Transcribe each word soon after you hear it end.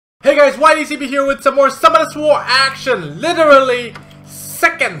Hey guys, YDCB here with some more Summoners War action. Literally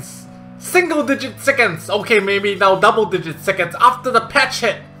seconds, single digit seconds, okay maybe now double digit seconds after the patch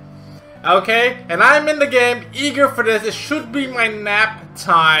hit. Okay, and I'm in the game, eager for this. It should be my nap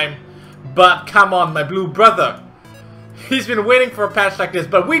time. But come on, my blue brother. He's been waiting for a patch like this,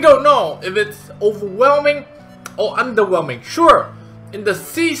 but we don't know if it's overwhelming or underwhelming. Sure, in the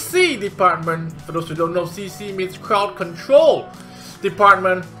CC department, for those who don't know, CC means crowd control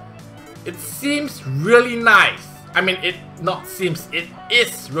department, it seems really nice. I mean, it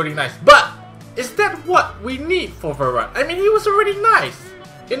is really nice. But is that what we need for Verad? I mean, he was already nice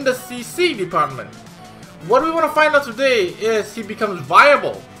in the CC department. What we want to find out today is he becomes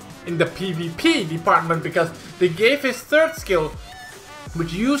viable in the PvP department because they gave his third skill,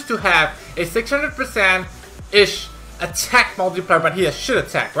 which used to have a 600%-ish attack multiplier, but he has shit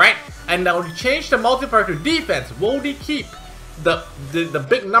attack, right? And now we changed the multiplier to defense. Will he keep the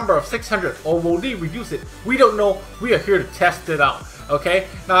big number of 600 or will he reduce it? We don't know. We are here to test it out. Okay.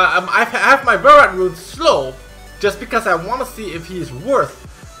 Now I have my Verad rune slow just because I want to see if he is worth,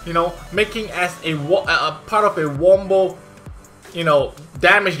 you know, making as a part of a wombo, you know,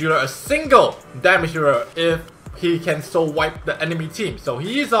 damage dealer, a single damage dealer if he can so wipe the enemy team. So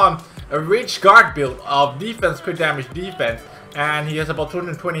he is on a rage guard build of defense, crit damage, defense, and he has about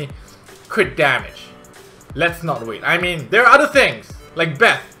 220 crit damage. Let's not wait. I mean, there are other things, like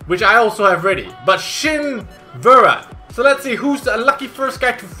Beth, which I also have ready. But SHIN Verad. So let's see who's the unlucky first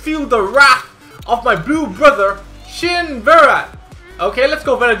guy to feel the wrath of my blue brother, SHIN Verad. Okay, let's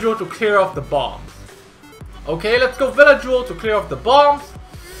go Verad to clear off the bombs. Okay, let's go Verad to clear off the bombs.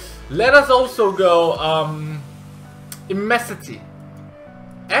 Let us also go, Immensity.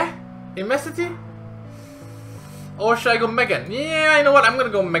 Immensity? Or should I go Megan? Yeah, you know what? I'm gonna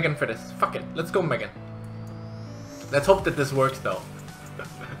go Megan for this. Fuck it. Let's go Megan. Let's hope that this works though.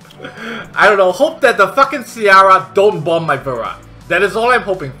 I don't know. Hope that the fucking Ciara don't bomb my Verad. That is all I'm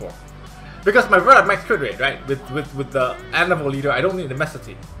hoping for. Because my Verad max crit rate, right? With the animal leader, I don't need the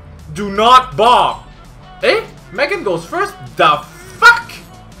Immensity. Do not bomb! Eh? Megan goes first? The fuck?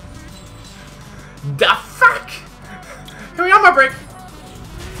 The fuck? Here we are, my break.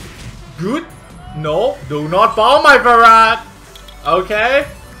 Good. No, do not bomb my Verad. Okay.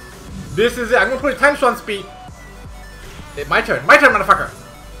 This is it. I'm gonna put it ×1 speed. My turn, motherfucker.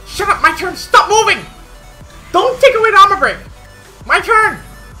 Shut up, my turn. Stop moving. Don't take away the armor break. My turn.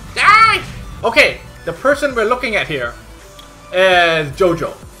 Die. Okay, the person we're looking at here is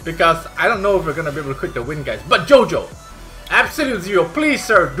Jojo. Because I don't know if we're gonna be able to quit the win, guys. But Jojo, Absolute Zero, please,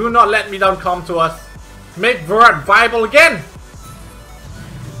 sir, do not let me down. Come to us. Make Verad viable again.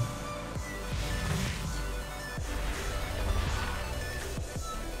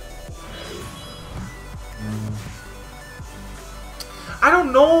 I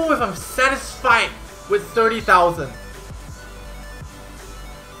don't know if I'm satisfied with 30,000.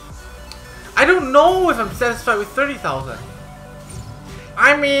 I don't know if I'm satisfied with 30,000.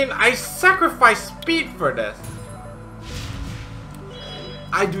 I mean, I sacrificed speed for this.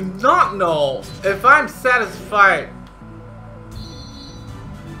 I do not know if I'm satisfied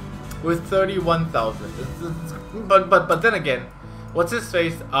with 31,000. But then again, what's his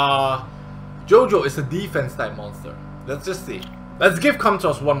face? Jojo is a defense type monster. Let's just see. Let's give Come to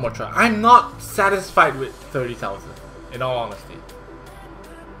Us one more try. I'm not satisfied with 30,000, in all honesty.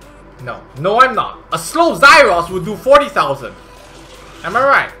 No, I'm not. A slow Zyros would do 40,000. Am I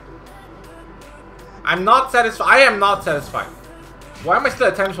right? I'm not satisfied. I am not satisfied. Why am I still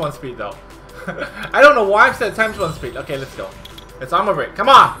at ×1 speed though? I don't know why I'm still at ×1 speed. Okay, let's go. It's armor break. Come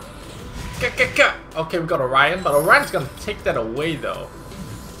on. Okay, we got Orion, but Orion's gonna take that away though.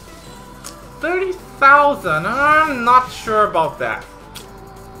 30,000. I'm not sure about that.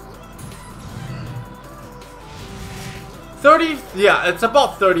 30. Yeah, it's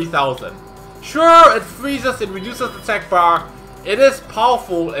about 30,000. Sure, it freezes. It reduces the attack bar. It is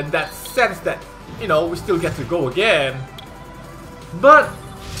powerful in that sense that, you know, we still get to go again. But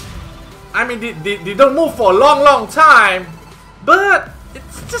I mean, they don't move for a long time. But it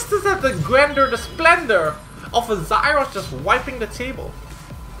just doesn't have the grandeur, the splendor of a Zyros just wiping the table.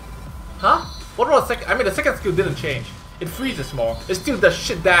 Huh? What was the second? I mean, the second skill didn't change. It freezes more. It still does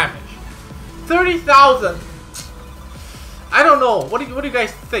shit damage. 30,000. I don't know. What do you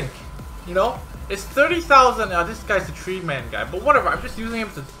guys think? You know, it's 30,000. This guy's a 3-man guy, but whatever. I'm just using him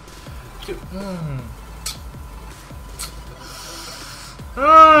to.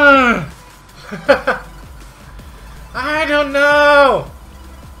 I don't know.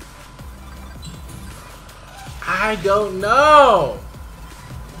 I don't know.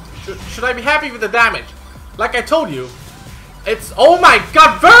 Should I be happy with the damage? Like I told you, it's... Oh my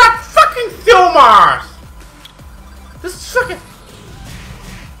god, Verad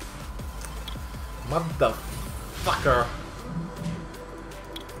Motherfucker.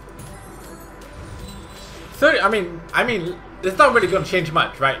 30, I mean, it's not really gonna change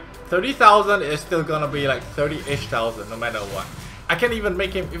much, right? 30,000 is still gonna be like 30-ish thousand no matter what. I can't even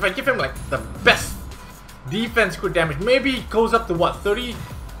make him, if I give him like the best defense crit damage, maybe it goes up to what,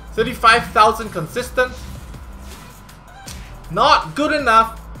 35,000 consistent? Not good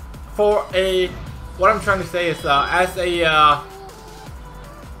enough for a, what I'm trying to say is as a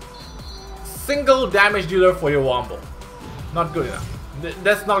single damage dealer for your wombo. Not good enough.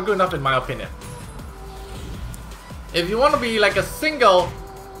 That's not good enough in my opinion. If you want to be like a single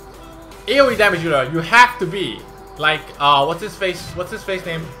AoE damage dealer, you have to be like what's his face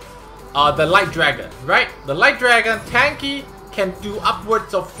name? The Light Dragon, right? The Light Dragon, tanky, can do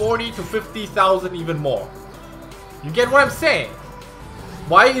upwards of 40 to 50,000 even more. You get what I'm saying?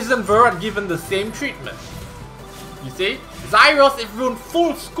 Why isn't Verad given the same treatment? You see? Zyros, if you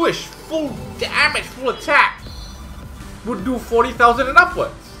full squish, full damage, full attack, would do 40,000 and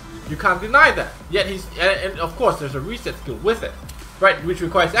upwards. You can't deny that. Yet he's, and of course there's a reset skill with it, right? Which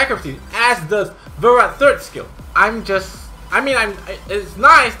requires accuracy, as does Verad third skill. It's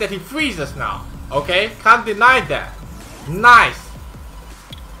nice that he freezes now. Okay? Can't deny that. Nice.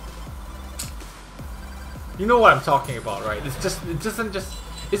 You know what I'm talking about, right? It's just, it doesn't just,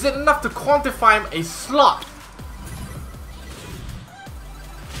 is it enough to quantify him a slot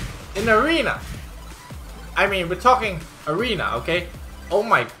in arena? I mean, we're talking arena, okay? Oh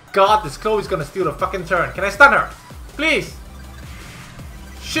my god, this Chloe's gonna steal the fucking turn. Can I stun her? Please!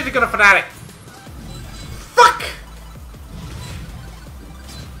 Shit, you're gonna fanatic. Fuck!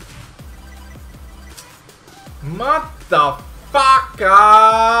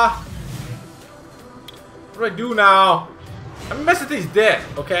 Motherfucker! What do I do now? I mean, City's dead,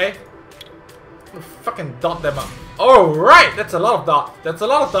 okay? I'm gonna fucking dot them up. Alright, that's a lot of dots. That's a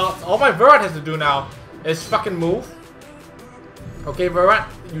lot of dots. All my Verad has to do now is fucking move. Okay, Verad,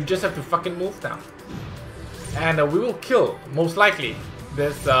 you just have to fucking move now. And we will kill, most likely,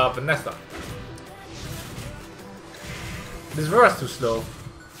 this Vanessa. This Verad's too slow.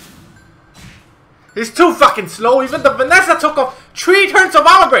 He's too fucking slow. Even the Vanessa took off 3 turns of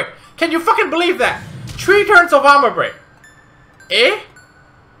armor break. Can you fucking believe that? 3 turns of armor break. Eh?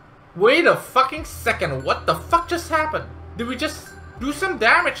 Wait a fucking second. What the fuck just happened? Did we just do some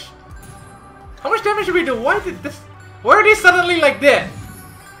damage? How much damage did we do? Why did this... Why are they suddenly like dead?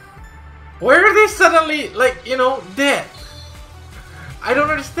 Why are they suddenly like, you know, dead? I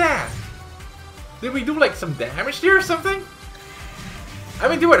don't understand. Did we do like some damage there or something? I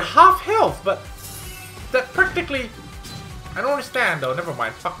mean, they were at half health, but that practically... I don't understand though. Never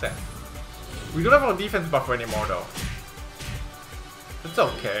mind. Fuck that. We don't have no defense buffer anymore though. It's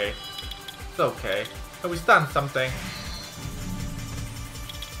okay. It's okay. So we stunned something.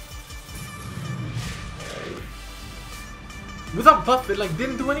 Without buff, it like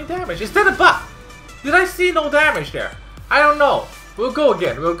didn't do any damage. Is that a buff? Did I see no damage there? I don't know. We'll go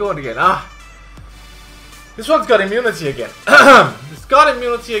again. We'll go again. Ah. This one's got immunity again. It's got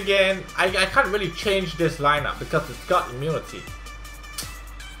immunity again. I can't really change this lineup because it's got immunity.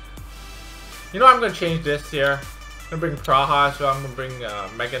 You know, I'm gonna change this here. I'm gonna bring Praha, so I'm gonna bring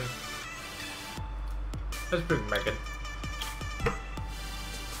Megan. Let's bring Megan.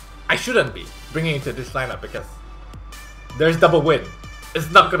 I shouldn't be bringing it to this lineup because there's double win. It's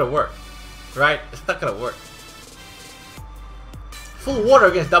not gonna work, right? It's not gonna work. Full water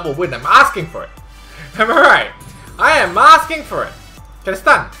against double win. I'm asking for it. Am I right? I am asking for it. Can I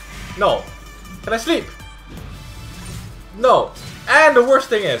stun? No. Can I sleep? No. And the worst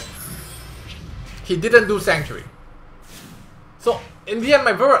thing is, he didn't do Sanctuary. So, in the end,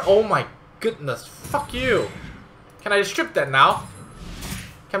 my Verad... Oh my goodness. Fuck you. Can I strip that now?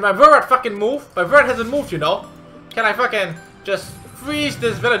 Can my Verad fucking move? My Verad hasn't moved, you know. Can I fucking just freeze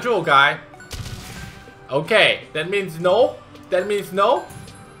this Veladril guy? Okay. That means no. That means no.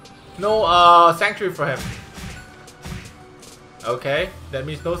 No, Sanctuary for him. Okay. That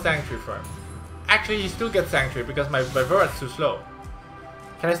means no Sanctuary for him. Actually, he still gets Sanctuary because my Verad's too slow.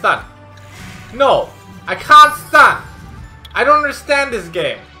 Can I stun? No. I can't stun. I don't understand this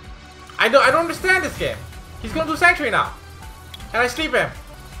game. I don't understand this game. He's gonna do Sanctuary now. Can I sleep him?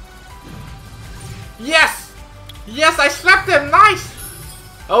 Yes! Yes, I slapped him! Nice!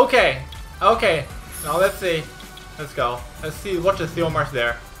 Okay. Okay. Now let's see. Let's go. Let's see. Watch the Theomar's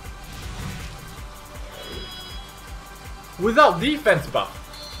there. Without defense buff.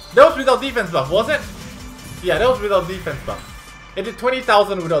 That was without defense buff, was it? Yeah, that was without defense buff. It did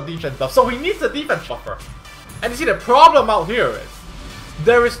 20,000 without defense buff. So he needs a defense buffer. And you see the problem out here is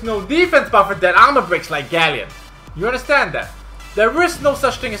there is no defense buffer that armor breaks like Galleon. You understand that? There is no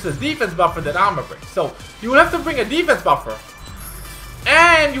such thing as a defense buffer that armor breaks. So you will have to bring a defense buffer,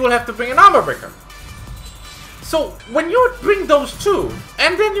 and you will have to bring an armor breaker. So when you bring those two,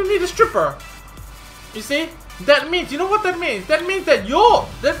 and then you need a stripper, you see, that means, you know what that means? That means that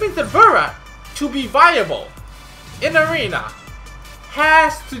Verad, to be viable in arena,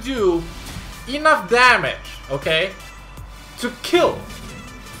 has to do enough damage, okay, to kill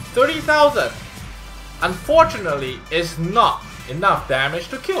 30,000. Unfortunately, is not enough damage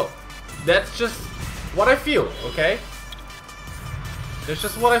to kill. That's just what I feel, okay? That's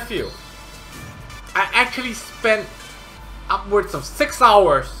just what I feel. I actually spent upwards of 6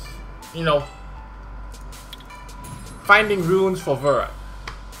 hours, you know, finding runes for Verad.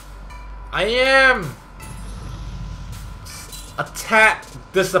 I am a tad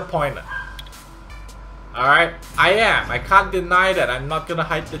disappointed. Alright? I am. I can't deny that. I'm not gonna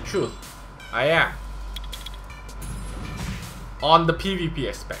hide the truth. I am. On the PvP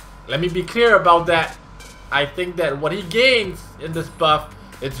aspect. Let me be clear about that. I think that what he gains in this buff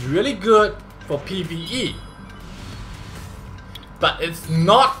is really good for PvE. But it's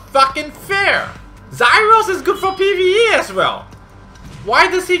not fucking fair. Zyros is good for PvE as well.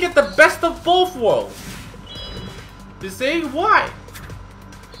 Why does he get the best of both worlds? You see? Why?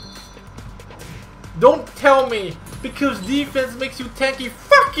 Don't tell me because defense makes you tanky.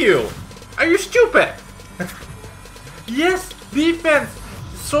 Fuck you! Are you stupid? Yes, defense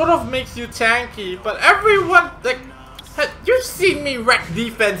sort of makes you tanky, but everyone, like, you've seen me wreck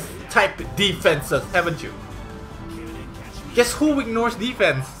defense type defenses, haven't you? Guess who ignores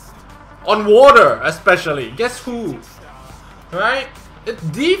defense? On water, especially. Guess who? Right?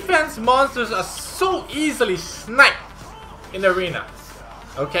 Defense monsters are so easily sniped in arena.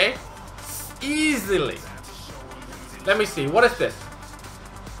 Okay? Easily. Let me see. What is this?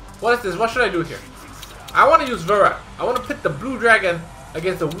 What is this? What should I do here? I want to use Verad. I want to pit the blue dragon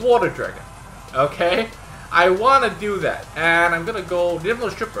against the water dragon. Okay? I want to do that. And I'm going to go... There's no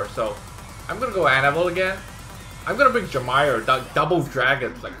stripper, so... I'm going to go Annabelle again. I'm going to bring Jamire, double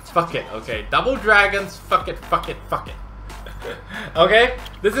dragons. Like, fuck it, okay? Double dragons, fuck it, fuck it, fuck it. Okay?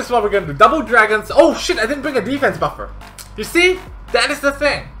 This is what we're going to do. Double dragons. Oh shit, I didn't bring a defense buffer. You see? That is the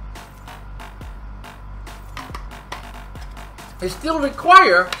thing. They still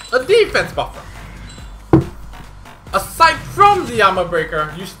require a defense buffer. Aside from the armor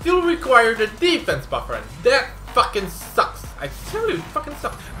breaker, you still require the defense buffer, and that fucking sucks. I tell you, it fucking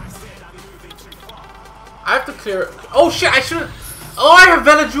sucks. I have to clear. Oh shit! I should. Oh, I have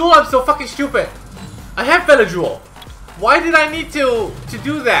Veladjewel. I'm so fucking stupid. I have Veladjewel. Why did I need to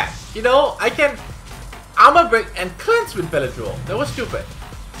do that? You know, I can armor break and cleanse with Veladjewel. That was stupid.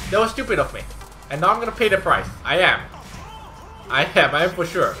 That was stupid of me. And now I'm gonna pay the price. I am for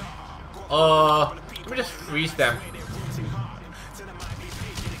sure. Let me just freeze them.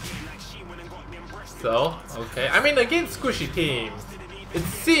 So, okay. I mean, against squishy teams, it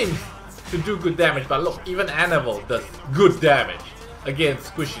seems to do good damage, but look, even Annabelle does good damage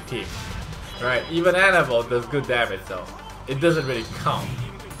against squishy teams. Right? Even Annabelle does good damage, so it doesn't really count.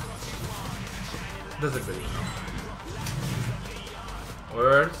 Doesn't really count.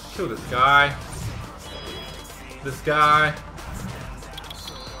 Words to this guy. This guy.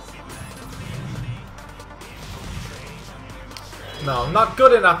 No, not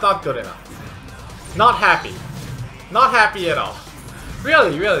good enough, not good enough. Not happy. Not happy at all.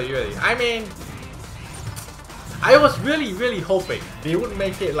 Really, really, really. I mean, I was really hoping they would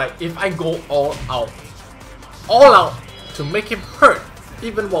make it like if I go all out to make him hurt,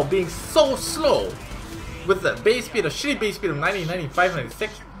 even while being so slow with the base speed, a shitty base speed of 90, 95,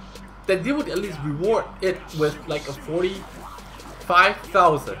 96, that they would at least reward it with like a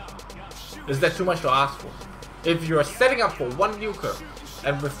 45,000. Is that too much to ask for? If you're setting up for one nuker,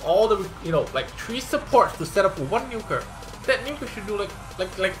 and with all the, you know, like 3 supports to set up for one nuker, that nuker should do like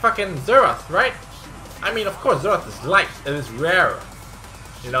fucking Xerath, right? I mean, of course, Xerath is light, it is rarer,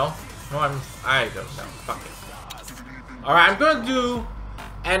 you know? No, I don't know, fuck it. Alright, I'm gonna do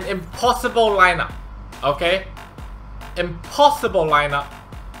an impossible lineup, okay? Impossible lineup.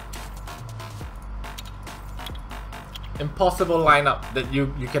 Impossible lineup that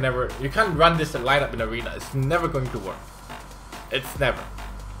you can't run this lineup in arena. It's never going to work. It's never.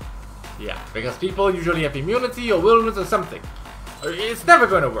 Yeah, because people usually have immunity or wilderness or something. It's never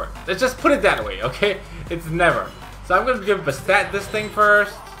going to work. Let's just put it that way, okay? It's never. So I'm going to give Verad this thing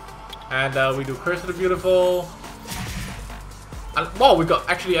first. And we do Curse of the Beautiful. And, well, we got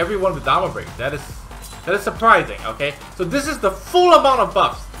actually everyone with armor break. That is surprising, okay? So this is the full amount of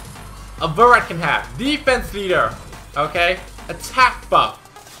buffs a Verad can have. Defense leader, okay? Attack buff.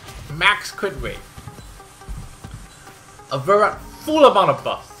 Max crit rate. a Verad full amount of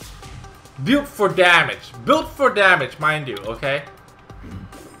buffs. Built for damage. Built for damage, mind you, okay?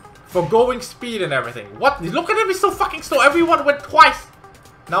 For going speed and everything. What? Look at him, he's so fucking slow. Everyone went twice.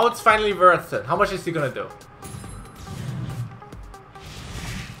 Now it's finally Verad's turn. How much is he gonna do?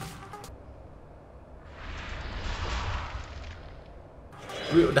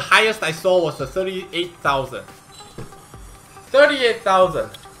 The highest I saw was a 38,000. 38,000.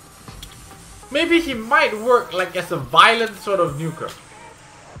 Maybe he might work like as a violent sort of nuker.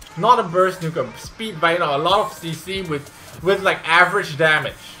 Not a burst nuker. Speed by, you know, a lot of CC with like average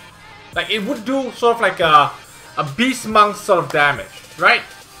damage. Like it would do sort of like a beast monk sort of damage, right?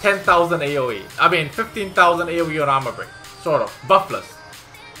 10,000 AoE. I mean 15,000 AoE on armor break. Sort of. Buffless.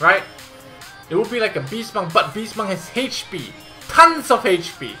 Right? It would be like a beast monk, but beast monk has HP. Tons of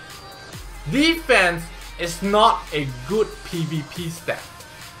HP. Defense is not a good PvP stat.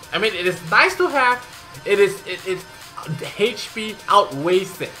 I mean, it is nice to have. It HP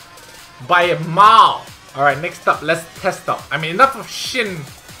outweighs it by a mile. All right, next up, let's test out. I mean, enough of SHIN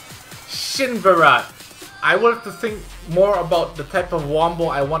Verad. I will have to think more about the type of wombo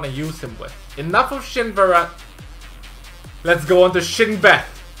I want to use him with. Enough of SHIN Verad. Let's go on to SHIN Beth.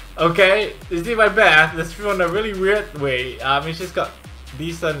 Okay, you see my Beth, let's feel in a really weird way. I mean, she's got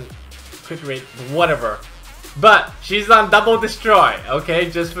decent crit rate, whatever. But she's on double destroy, okay,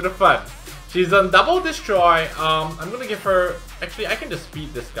 just for the fun. She's on double destroy. I'm gonna give her. Actually, I can just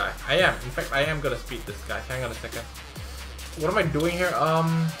speed this guy. I am. In fact, I am gonna speed this guy. Hang on a second. What am I doing here?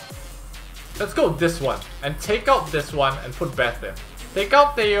 Let's go this one and take out this one and put Beth in. Take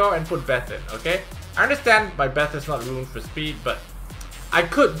out Theo and put Beth in. Okay. I understand my Beth is not ruined for speed, but I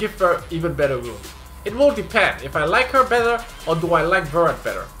could give her even better runes. It will depend if I like her better or do I like Verad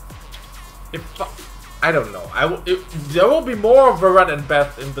better. I don't know. There will be more Verad and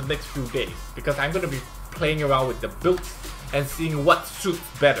Beth in the next few days because I'm going to be playing around with the builds and seeing what suits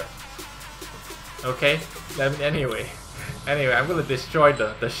better. Okay? Anyway, I'm going to destroy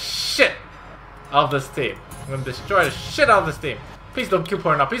the shit of this team. I'm going to destroy the shit out of this team. Please don't kill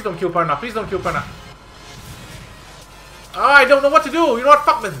Perna. Please don't kill Perna. Please don't kill Perna. Oh, I don't know what to do. You know what?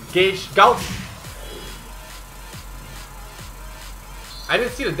 Fuck this gouge. I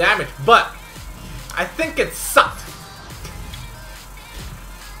didn't see the damage, but I think it sucked.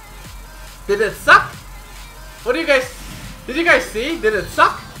 Did it suck? What do you guys... Did you guys see? Did it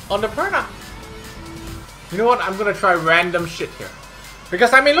suck on the Perna? You know what? I'm gonna try random shit here.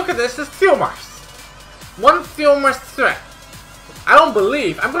 Because, I mean, look at this. This is Theomars. One Theomars threat. I don't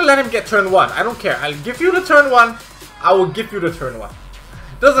believe. I'm gonna let him get turn 1. I don't care. I'll give you the turn 1. I will give you the turn 1.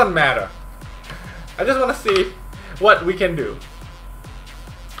 Doesn't matter. I just want to see what we can do.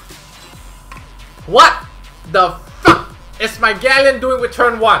 What the fuck is my Galleon doing with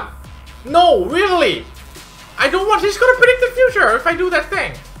turn 1? No, really. I don't want. He's gonna predict the future if I do that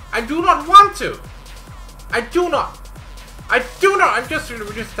thing. I do not want to. I do not. I'm just gonna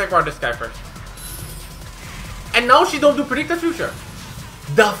reduce attack power this guy first. And now she don't do predict the future.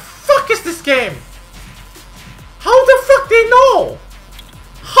 The fuck is this game? How the fuck they know?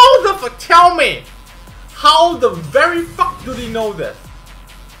 How the fuck? Tell me. How the very fuck do they know this?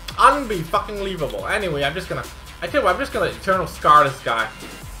 Unbelievable. Anyway, I'm just gonna. I tell you what, I'm just gonna Eternal Scar this guy.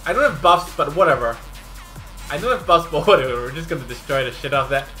 I don't have buffs, but whatever. I don't have buffs, but whatever. We're just gonna destroy the shit out of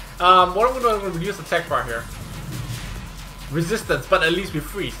that. What I'm gonna reduce attack bar here. Resistance, but at least we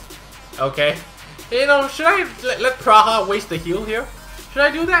freeze. Okay. You know, should I let Praha waste the heal here? Should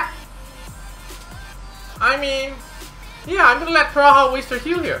I do that? I mean, yeah, I'm gonna let Praha waste her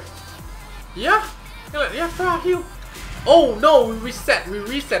heal here. Yeah, yeah, Praha heal. Oh no, we reset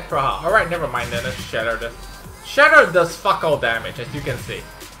Praha. Alright, never mind then, let's shatter this. Shatter does fuck all damage, as you can see.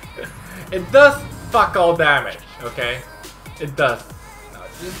 It does fuck all damage, okay? It does. No,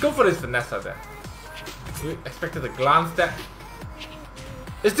 just go for this Vanessa then. We expected a glance that.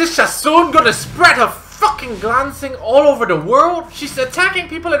 Is this Shasun gonna spread her fucking glancing all over the world? She's attacking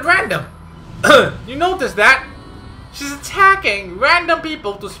people at random. You notice that? She's attacking random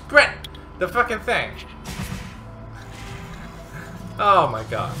people to spread the fucking thing. Oh my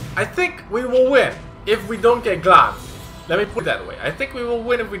god. I think we will win if we don't get glance. Let me put it that way. I think we will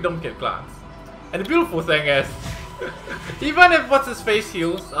win if we don't get glance. And the beautiful thing is, even if what's his face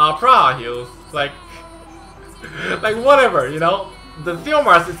heals, Praha heals, like whatever, you know? The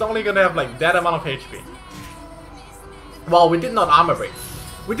Theomars is only gonna have like that amount of HP. Well, we did not armor break.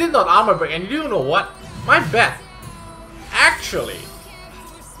 We did not armor break, and you know what? My Beth actually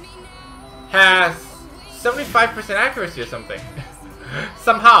has 75% accuracy or something.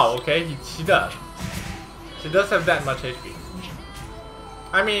 Somehow, okay? She does. She does have that much HP.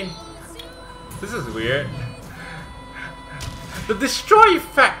 I mean, this is weird. The destroy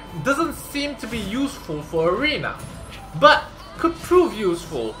effect doesn't seem to be useful for arena, but could prove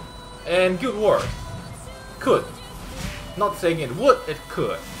useful in Guild Wars. Could. Not saying it would, it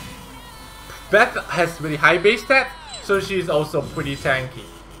could. Beth has really high base stats, so she's also pretty tanky.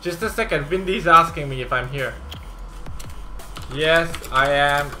 Just a second, Vindy's asking me if I'm here. Yes, I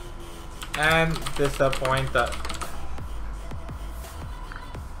am. And disappointed.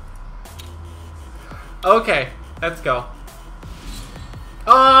 Okay, let's go.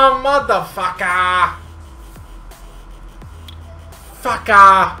 Oh, motherfucker!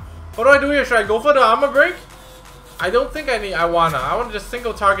 Fucker! What do I do here? Should I go for the armor break? I don't think I wanna just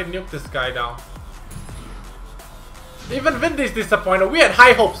single target nuke this guy down. Even Vindy's disappointed. We had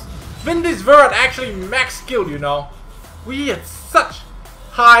high hopes. Vindy's Verad actually max skilled, you know. We had such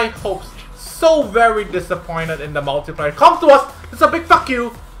high hopes. So very disappointed in the multiplayer. Come to us! It's a big fuck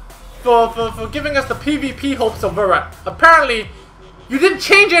you for giving us the PvP hopes of Verad. Apparently, you didn't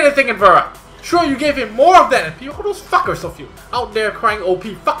change anything in Verad. Sure, you gave him more of that. All those fuckers of you out there crying OP,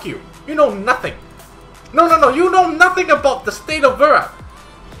 fuck you. You know nothing. No, you know nothing about the state of Verad.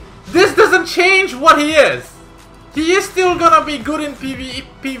 This doesn't change what he is. He is still gonna be good in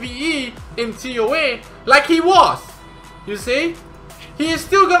PvE in TOA like he was. You see? He is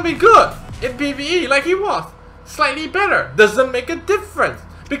still gonna be good in PvE like he was. Slightly better. Doesn't make a difference.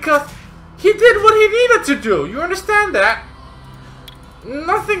 Because he did what he needed to do. You understand that?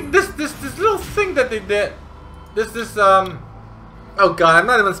 Nothing, this little thing that they did. Oh god, I'm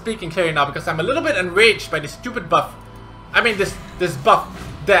not even speaking clearly now because I'm a little bit enraged by this stupid buff. I mean this buff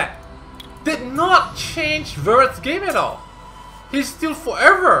that did not change Verad's game at all. He's still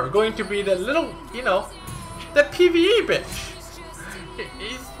forever going to be that little, you know, that PvE bitch.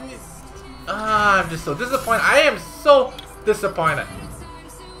 I'm just so disappointed. I am so disappointed.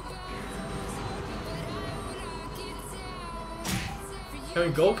 Can we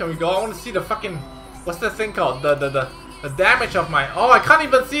go? Can we go? I want to see the fucking, what's that thing called? The damage of my, oh, I can't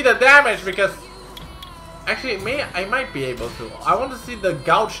even see the damage because actually I might be able to. I want to see the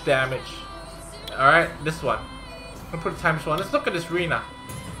gouge damage. Alright, this one. I'm gonna put times 1. Let's look at this arena.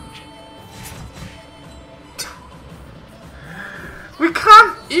 We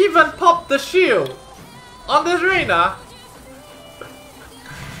can't even pop the shield on this arena.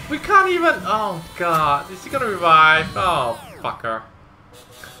 We can't even, oh god, is he gonna revive? Oh, fucker.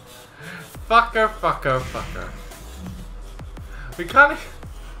 Fucker. We can't,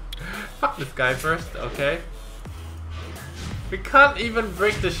 fuck this guy first, okay? We can't even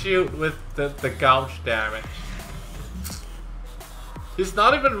break the shield with the gouge damage. He's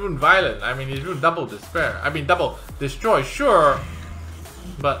not even rune violent. I mean, he's rune double despair. I mean, double destroy, sure.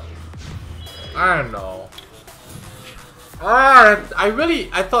 But, I don't know. I really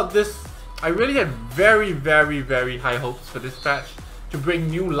had very high hopes for this patch. To bring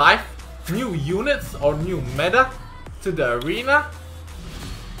new life, new units, or new meta to the arena.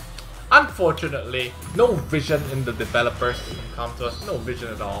 Unfortunately, no vision in the developers come to us. No vision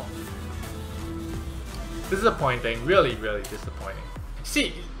at all. Disappointing. Really disappointing.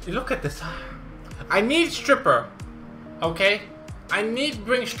 See, look at this. I need stripper. Okay? I need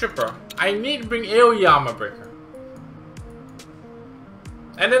bring stripper. I need bring AoE armor breaker.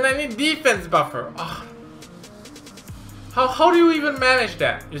 And then I need defense buffer. Oh. How do you even manage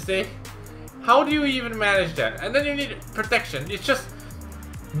that? You see? How do you even manage that? And then you need protection. It's just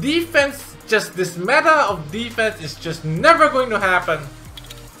defense, just this meta of defense is just never going to happen.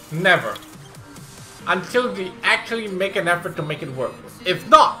 Never. Until we actually make an effort to make it work. If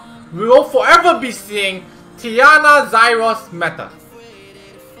not, we will forever be seeing Tiana Zyros meta.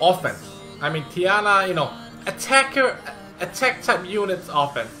 Offense. I mean Tiana, you know, attack type units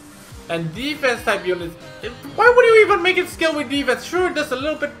offense. And defense type units, why would you even make it skill with defense? Sure, it does a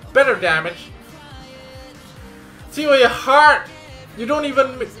little bit better damage. TOA Heart, you don't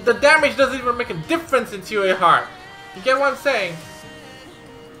even, the damage doesn't even make a difference in TOA Heart. You get what I'm saying?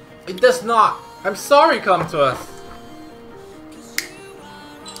 It does not. I'm sorry, come to us.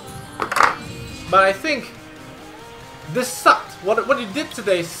 But I think this sucked. What you did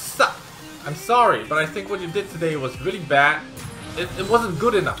today sucked. I'm sorry, but I think what you did today was really bad. It wasn't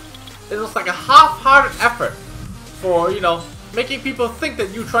good enough. It was like a half-hearted effort for, you know, making people think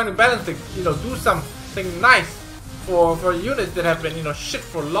that you're trying to balance it, you know, do something nice for units that have been, you know, shit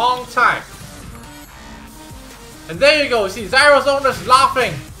for a long time. And there you go, see, Zyros owners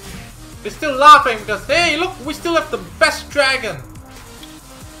laughing. They're still laughing because, hey, look, we still have the best dragon.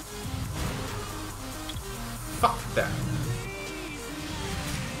 Fuck that.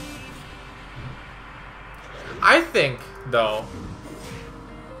 I think, though,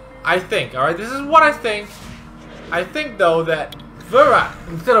 alright, this is what I think. I think though that Verad,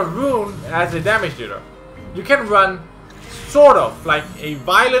 instead of Rune as a damage dealer, you can run sort of like a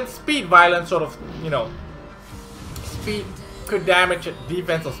violent, speed violent sort of, you know, speed could damage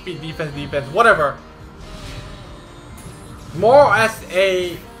defense or speed defense, whatever. More as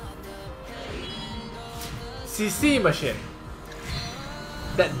a CC machine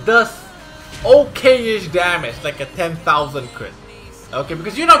that does okay-ish damage, like a 10,000 crit. Okay,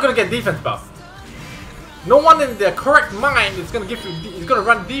 because you're not gonna get defense buff. No one in their correct mind is gonna give you, is gonna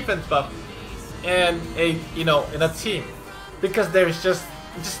run defense buff and a, you know, in a team, because there's just,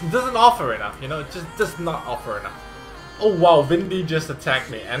 it just doesn't offer enough. You know, it just does not offer enough. Oh wow, Vindy just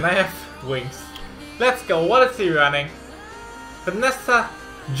attacked me, and I have wings. Let's go. What is he running? Vanessa,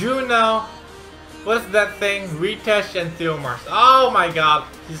 Juno. What is that thing? Ritesh and Theomars. Oh my god,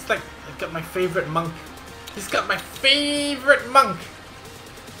 he's like, I got my favorite monk. He's got my favorite monk.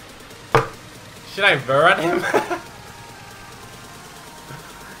 Should I Verad him?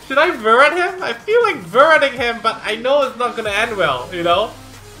 Should I Verad him? I feel like Verading him, but I know it's not gonna end well, you know?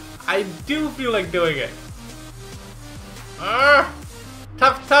 I do feel like doing it.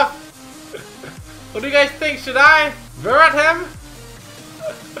 Tough. What do you guys think? Should I Verad him?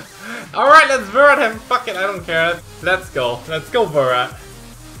 Alright, let's Verad him. Fuck it, I don't care. Let's go. Let's go, Verad.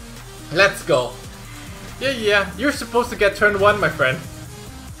 Let's go. Yeah. You're supposed to get turn 1, my friend.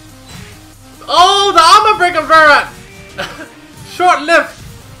 Oh, the armor break of Verad! Short-lived!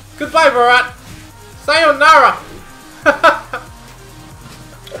 Goodbye, Verad! Sayonara!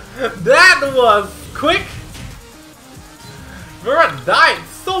 That was quick! Verad died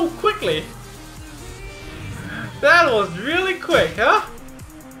so quickly! That was really quick, huh?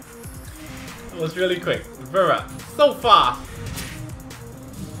 That was really quick. Verad, so fast!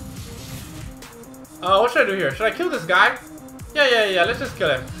 What should I do here? Should I kill this guy? Yeah, let's just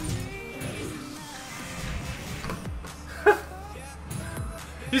kill him.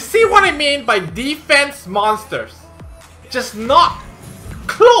 You see what I mean by defense monsters? Just not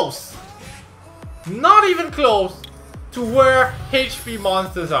close. Not even close to where HP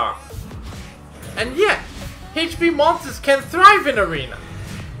monsters are. And yet, HP monsters can thrive in arena.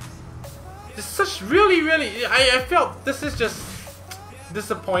 It's such really, I felt this is just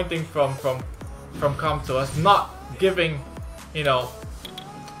disappointing from Come to us not giving, you know,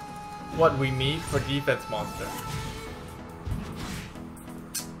 what we need for defense monster.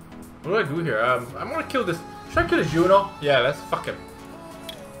 What do I do here? I'm gonna kill this. Should I kill this Juno? Yeah, let's fuck him.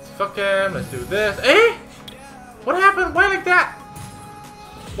 Let's do this. Eh? What happened? Why like that?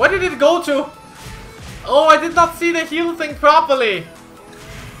 Where did it go to? Oh, I did not see the heal thing properly.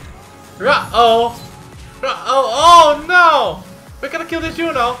 Oh no! We gotta kill this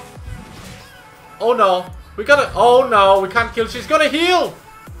Juno. Oh no. Oh no, we can't kill. She's gonna heal!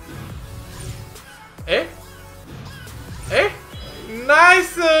 Eh?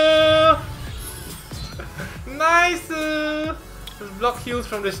 Nice! Nice! Just block heals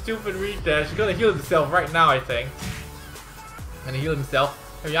from this stupid read there. She's gonna heal himself right now, I think. Gonna heal himself.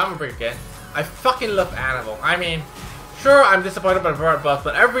 Maybe I'm gonna break again. I fucking love Animal. I mean, sure, I'm disappointed by Verad buff,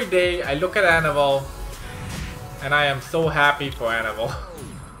 but every day I look at Animal and I am so happy for Animal.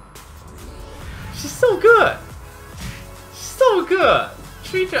 She's so good! She's so good!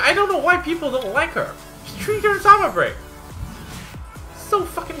 Treat her. I don't know why people don't like her. Just treat her as armor break. So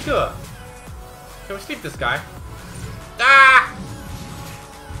fucking good. Can we sleep this guy? Ah!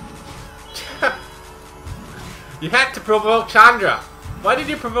 You had to provoke Chandra. Why did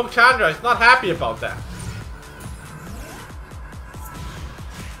you provoke Chandra? He's not happy about that.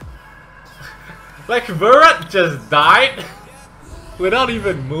 Like Verad just died without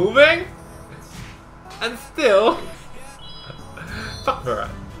even moving, and still, fuck Verad.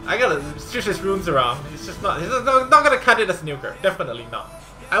 I gotta switch his runes around. He's not gonna cut it as nuker. Definitely not.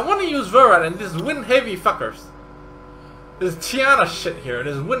 I want to use Verad and this wind heavy fuckers. This Tiana shit here.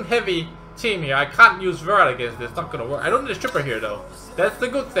 This wind heavy team here. I can't use Verad against this. It's not gonna work. I don't need a stripper here though. That's the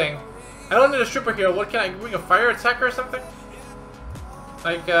good thing. I don't need a stripper here. What can I bring? A fire attacker or something?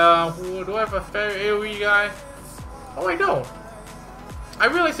 Like, do I have a fire AoE guy? Oh, I don't. I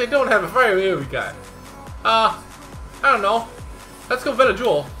realize I don't have a fire AoE guy. I don't know. Let's go Vela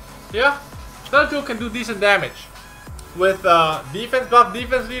Jewel. Yeah? Vela Jewel can do decent damage. With defense buff,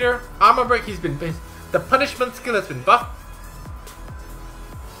 defense leader, armor break, he's been based. The punishment skill has been buffed.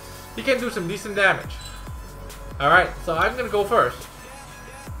 He can do some decent damage. Alright, so I'm gonna go first.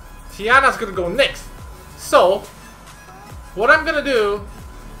 Tiana's gonna go next. So, what I'm gonna do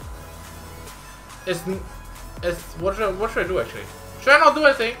is what should I do actually? Should I not do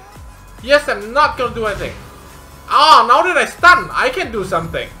anything? Yes, I'm not gonna do anything. Ah, now that I stun, I can do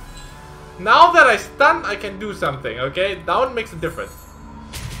something. Now that I stun, I can do something, okay? Now it makes a difference.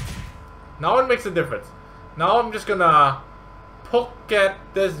 Now it makes a difference. Now I'm just gonna poke at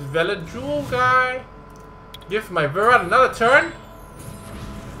this Verad guy. Give my Verad another turn.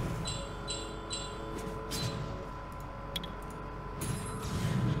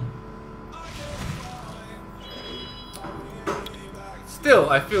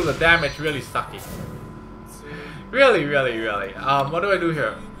 Still, I feel the damage really sucky. Really. What do I do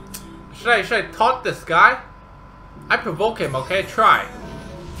here? Should I taunt this guy? I provoke him, okay? Try.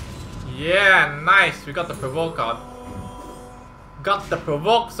 Yeah, nice. We got the provoke on. Got the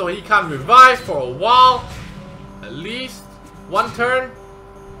provoke so he can't revive for a while. At least one turn.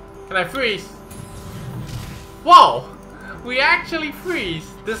 Can I freeze? Whoa! We actually freeze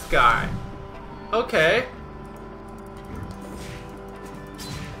this guy. Okay.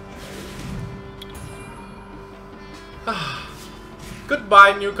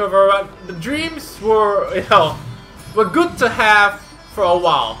 Goodbye, new cover. The dreams were, were good to have for a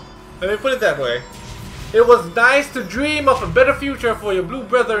while. Let me put it that way. It was nice to dream of a better future for your blue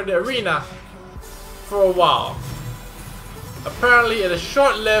brother in the arena for a while. Apparently it is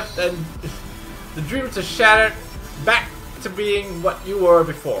short-lived and the dreams are shattered back to being what you were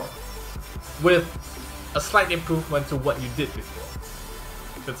before. With a slight improvement to what you did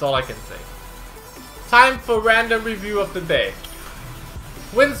before. That's all I can say. Time for random review of the day.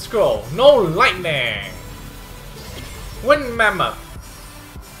 Wind Scroll, no lightning. Wind Mammoth.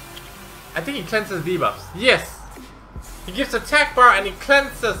 I think he cleanses debuffs. Yes. He gives attack bar and he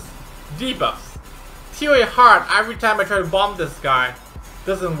cleanses debuffs. Theory Heart, every time I try to bomb this guy,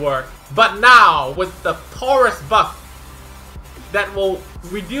 doesn't work. But now, with the Taurus buff, that will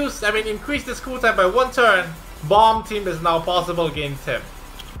increase this cooltime by 1 turn, bomb team is now possible against him.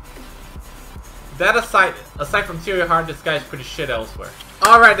 That aside from Theory Heart, this guy is pretty shit elsewhere.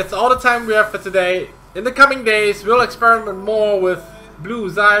 Alright, that's all the time we have for today. In the coming days, we'll experiment more with Blue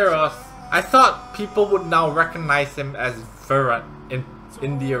Zyros. I thought people would now recognize him as Verad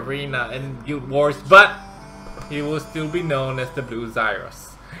in the arena in Guild Wars, but he will still be known as the Blue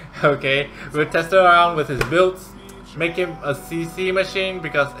Zyros. Okay, we'll test around with his builds, make him a CC machine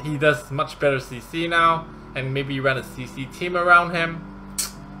because he does much better CC now, and maybe run a CC team around him.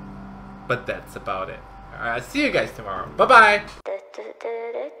 But that's about it. Alright, see you guys tomorrow. Bye bye!